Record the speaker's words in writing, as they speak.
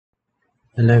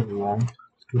Hello everyone,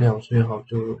 today I'll show you how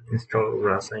to install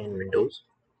Rasa in Windows.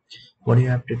 What you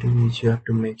have to do is you have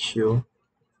to make sure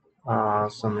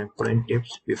some important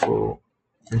tips before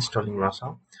installing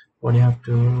Rasa. What you have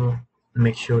to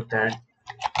make sure that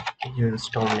you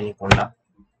install anaconda.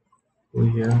 Go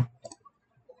here,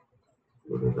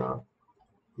 go to the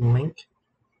link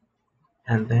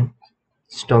and then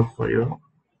install for you.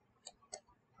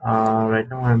 Right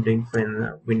now I'm doing for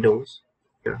in Windows,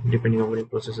 depending on your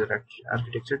processor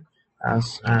architecture,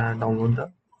 as download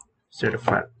the set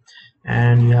file.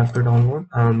 And you have to download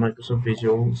Microsoft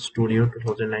Visual Studio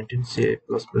 2019 C++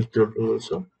 build tool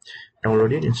also.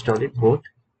 Download it, install it both,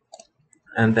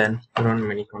 and then run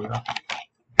anaconda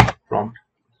prompt.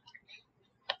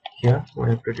 Here, what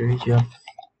you have to do is you have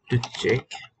to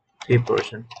check pip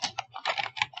version.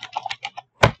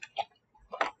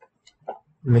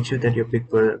 Make sure that your pip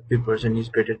version is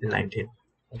greater than 19.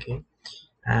 Okay,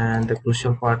 and the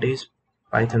crucial part is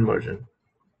Python version.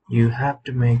 You have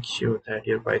to make sure that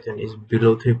your Python is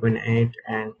below 3.8,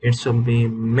 and it should be,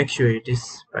 make sure it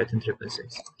is Python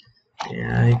 3.6.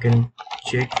 Yeah, you can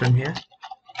check from here.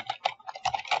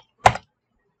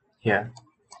 Yeah,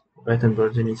 Python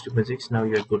version is 2.6. Now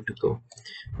you are good to go.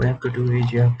 What you have to do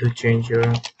is you have to change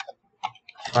your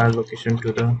file location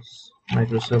to the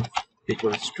Microsoft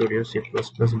Visual Studio C++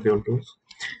 build tools.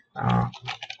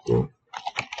 Go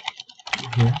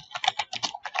here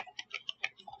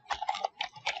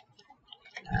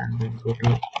and then go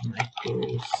to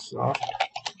Microsoft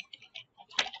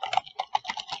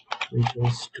Visual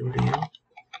Studio.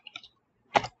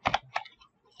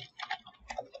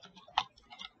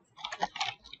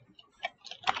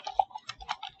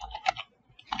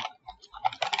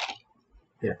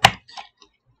 Yeah.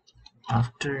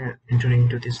 After entering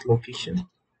into this location,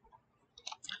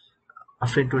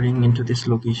 you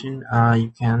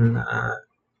can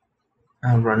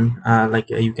run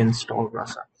you can install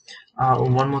Rasa.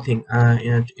 One more thing,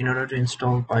 in order to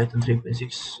install Python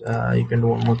 3.6, you can do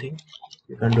one more thing.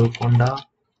 You can do conda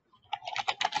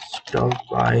install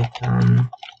Python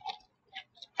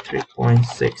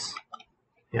 3.6.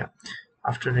 Yeah,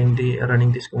 after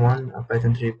running this command,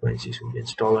 Python 3.6 will be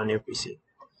installed on your PC.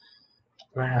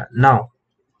 Right now,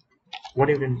 what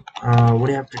you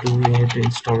have to do here to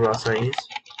install Rasa is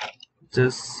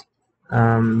just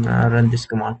run this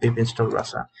command pip install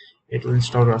Rasa. It will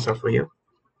install Rasa for you.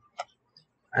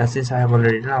 Since I have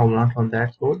already done, I will not run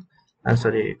that code.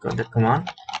 Sorry, got that command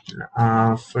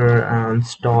for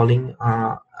installing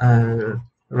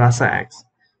rasa-x.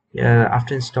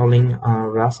 After installing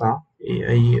Rasa,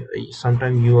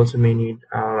 sometimes you also may need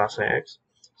rasa-x.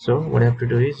 So what you have to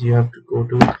do is you have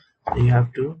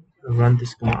to run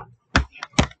this command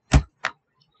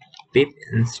pip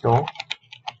install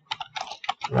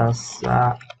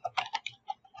rasa-x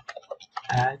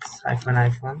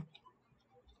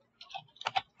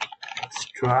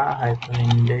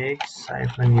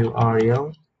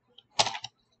extra-index-url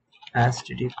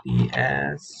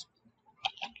https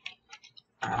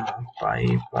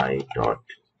py dot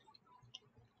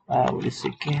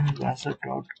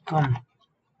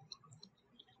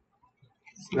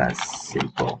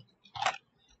rasa.com/simple.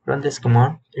 Run this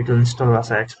command, it will install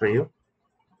rasa-x for you.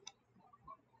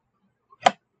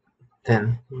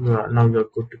 Then now you're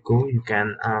good to go. You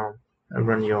can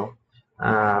run your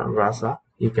Rasa.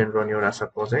 You can run your Rasa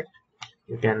project.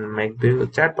 You can make the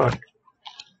chatbot.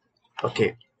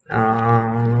 Okay.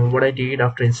 What I did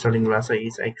after installing Rasa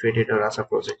is I created a Rasa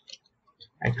project.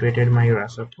 I created my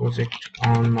Rasa project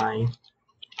on my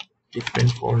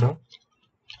different folder.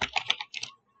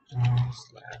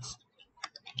 Slash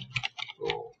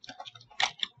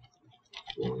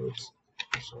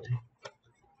sorry.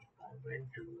 I went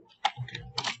to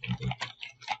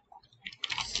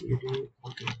cd.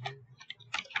 Okay.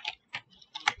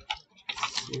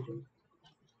 Cd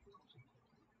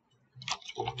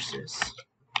courses.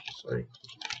 Sorry.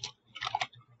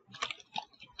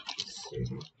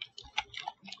 Cd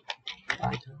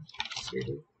Python cd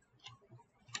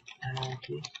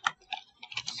anarchy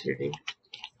cd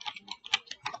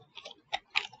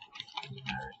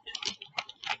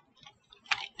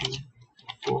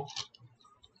T4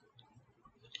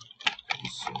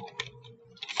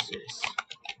 resources.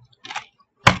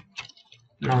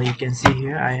 Now you can see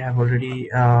here I have already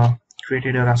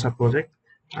created a Rasa project.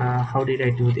 How did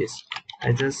I do this?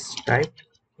 I just typed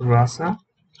Rasa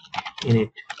in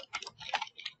it.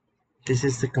 This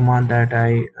is the command that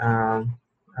I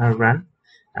ran.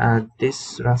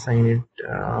 This Rasa init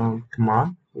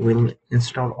command will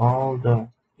install all the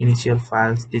initial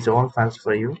files. These are all files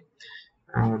for you.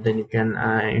 Then you can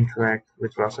interact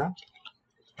with Rasa.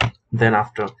 Then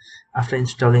after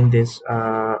installing this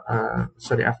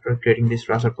sorry, after creating this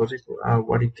rasa project,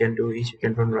 what you can do is you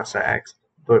can run rasa-x,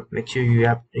 but make sure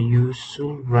you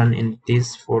should run in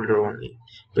this folder only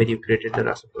where you created the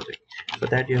rasa project. For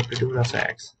that you have to do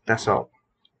rasa-x. That's all.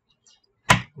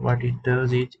 What it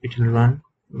does is it will run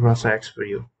rasa-x for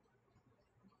you.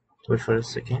 Wait for a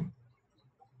second.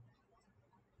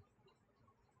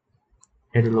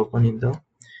 It will open in the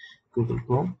Google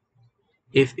Chrome.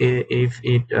 If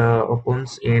it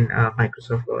opens in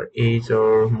Microsoft Edge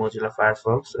or Mozilla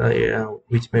Firefox,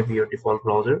 which may be your default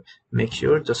browser, make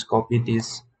sure just copy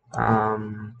this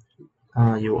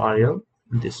URL,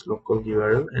 this local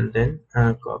URL, and then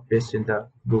paste in the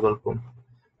Google Chrome.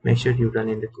 Make sure you run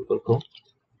in the Google Chrome.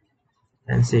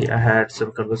 And see, I had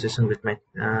some conversation with my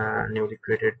newly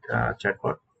created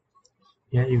chatbot.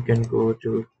 Yeah, you can go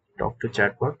to talk to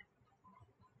chatbot,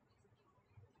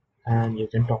 and you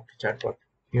can talk to chatbot.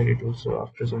 Here it also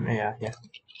after some yeah,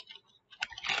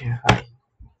 hi.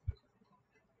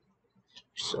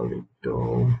 It's a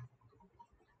little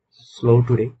slow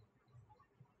today.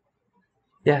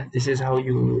 Yeah, this is how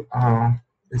you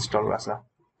install rasa.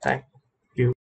 Thank you.